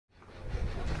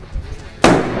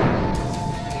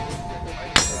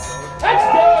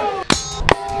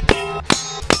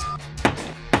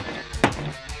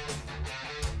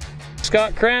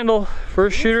Scott Crandall,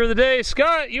 first shooter of the day.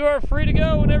 Scott, you are free to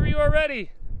go whenever you are ready.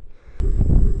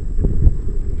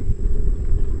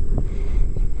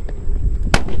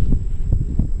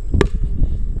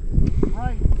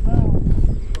 Right, low.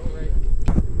 Go right.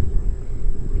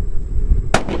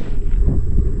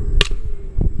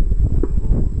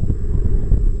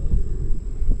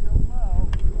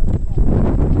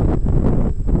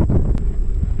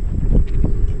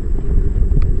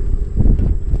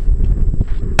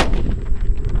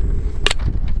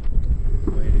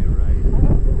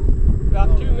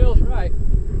 About 2 mils right.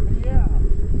 Yeah.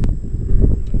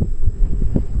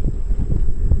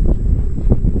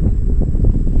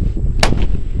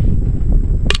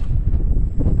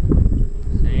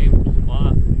 Same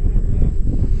spot.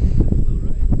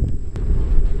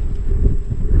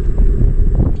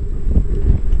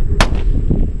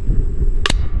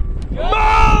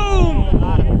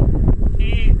 Boom!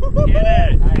 He hit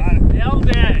it. Nailed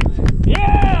it.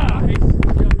 Yeah!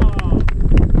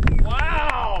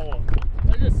 Wow!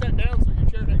 I just sat down so your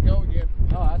chair didn't go again.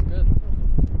 Oh, that's good.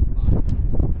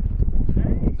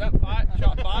 Is that five?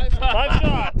 Shot five? 5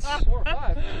 shots. 4 or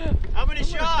 5. How many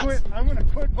shots? I'm gonna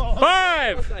quit while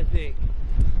 5! I think.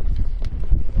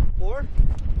 4?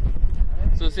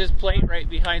 So is his plate right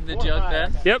behind the jug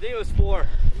then? Yep. I think it was 4.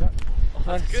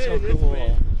 That's Good so in this cool.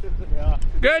 wind. Yeah.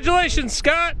 Congratulations,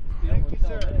 Scott! Thank you,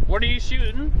 sir. What are you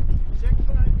shooting?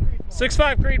 6.5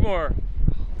 6.5 Creedmoor.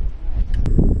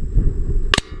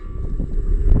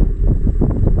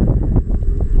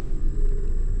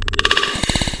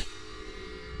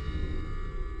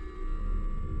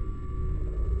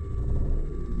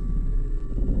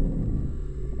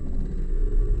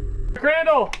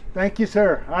 Crandall, Thank you,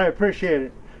 sir. I appreciate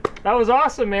it. that was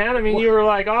awesome, man. I mean, you were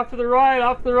like off to the right,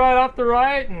 off to the right, off to the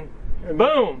right, and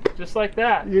boom, just like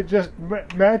that. You just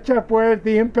match up where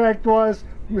the impact was,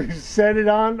 set it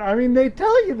on. I mean, they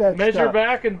tell you that Measure stuff.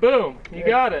 back and boom, you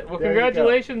got it. Well, There you go.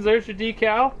 congratulations, there's your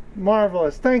decal.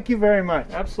 Marvelous. Thank you very much.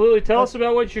 Absolutely. Tell us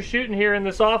about what you're shooting here in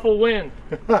this awful wind.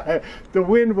 The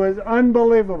wind was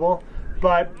unbelievable,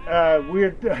 but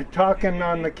we're talking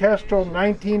on the Kestrel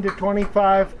 19 to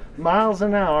 25 miles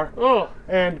an hour Oh,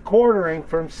 and quartering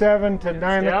from 7 to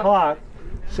 9 Yeah. o'clock.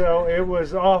 So it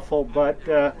was awful, but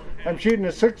I'm shooting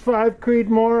a 6.5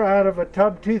 Creedmoor out of a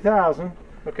Tubb 2000.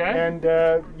 okay. And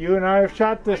you and I have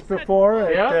shot this before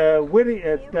at Yeah.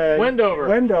 Wendover.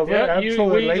 Wendover. Yeah,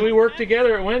 absolutely. we worked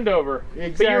together at Wendover. But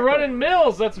Exactly. you're running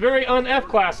mills. That's very un-F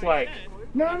class like.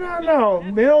 No.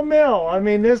 Mill. I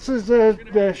mean, this is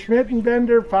the Schmidt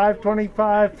Bender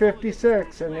 525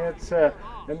 56, and it's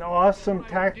an awesome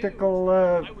tactical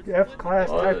F-class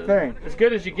type thing. As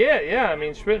good as you get. Yeah, I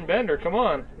mean, Schmidt Bender. Come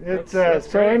on. It's That's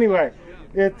so great. anyway,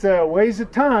 it weighs a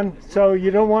ton, so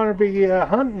you don't want to be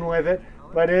hunting with it,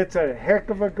 but it's a heck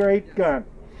of a great gun.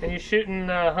 And you're shooting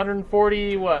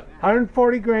 140 what?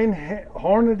 140 grain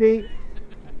Hornady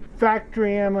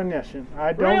factory ammunition.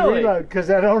 I don't Really? reload because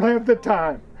I don't have the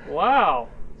time. Wow.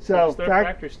 So Just their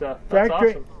factory stuff. That's factory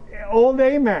awesome. old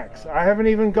AMAX. I haven't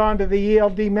even gone to the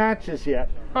ELD matches yet,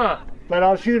 Huh. but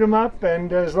I'll shoot them up,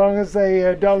 and as long as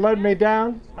they don't let me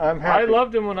down, I'm happy. I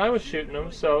loved them when I was shooting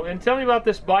them. So, and tell me about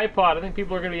this bipod. I think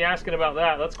people are going to be asking about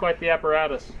that. That's quite the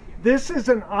apparatus. This is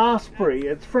an Osprey.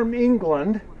 It's from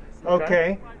England.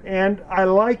 Okay, and I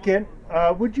like it.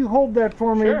 Would you hold that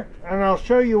for me? Sure. And I'll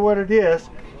show you what it is.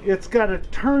 It's got a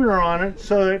turner on it,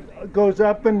 so it goes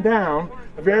up and down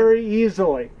very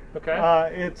easily.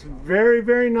 Okay. It's very,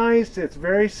 very nice. It's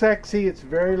very sexy. It's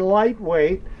very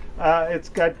lightweight. It's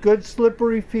got good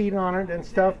slippery feet on it and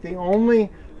stuff. The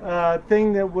only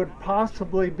thing that would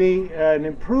possibly be an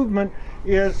improvement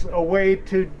is a way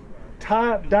to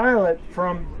dial it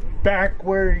from back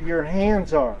where your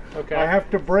hands are. Okay. I have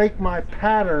to break my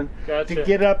pattern Gotcha. to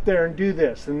get up there and do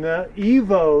this. And the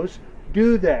Evos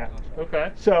do that.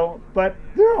 Okay. So, but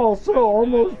they're also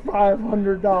almost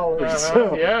 $500.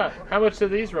 So, Yeah. How much do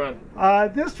these run?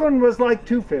 this one was like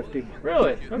 $250.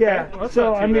 Really? Okay. Yeah. Well, that's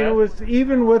So not too I mean, bad. it was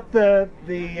even with the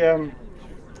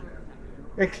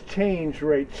exchange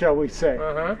rate, shall we say?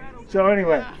 Uh-huh. So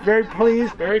anyway, very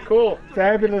pleased. Very cool.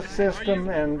 Fabulous system,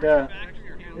 and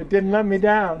it didn't let me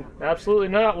down. Absolutely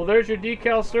not. Well, there's your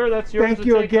decal, sir. That's yours Thank to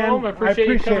you take again. home. I appreciate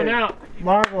you coming it. out.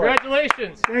 Marvelous.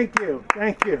 Congratulations. Thank you.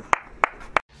 Thank you.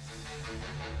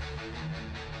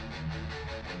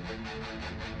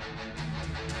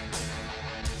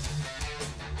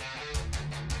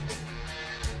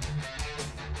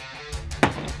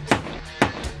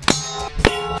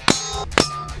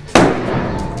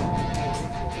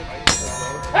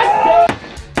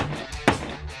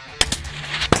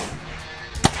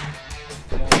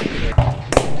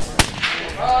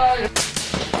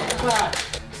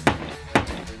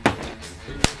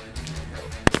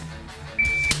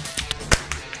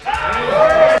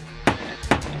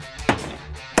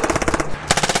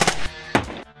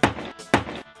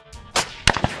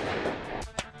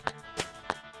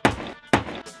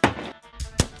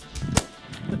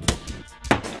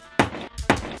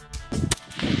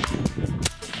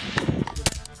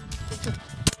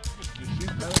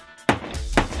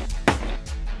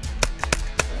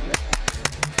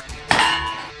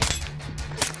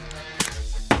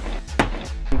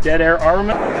 Dead Air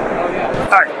Armament.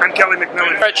 Hi, I'm Kelly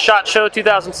McMillan. All right, SHOT Show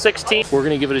 2016. We're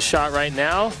gonna give it a shot right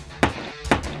now.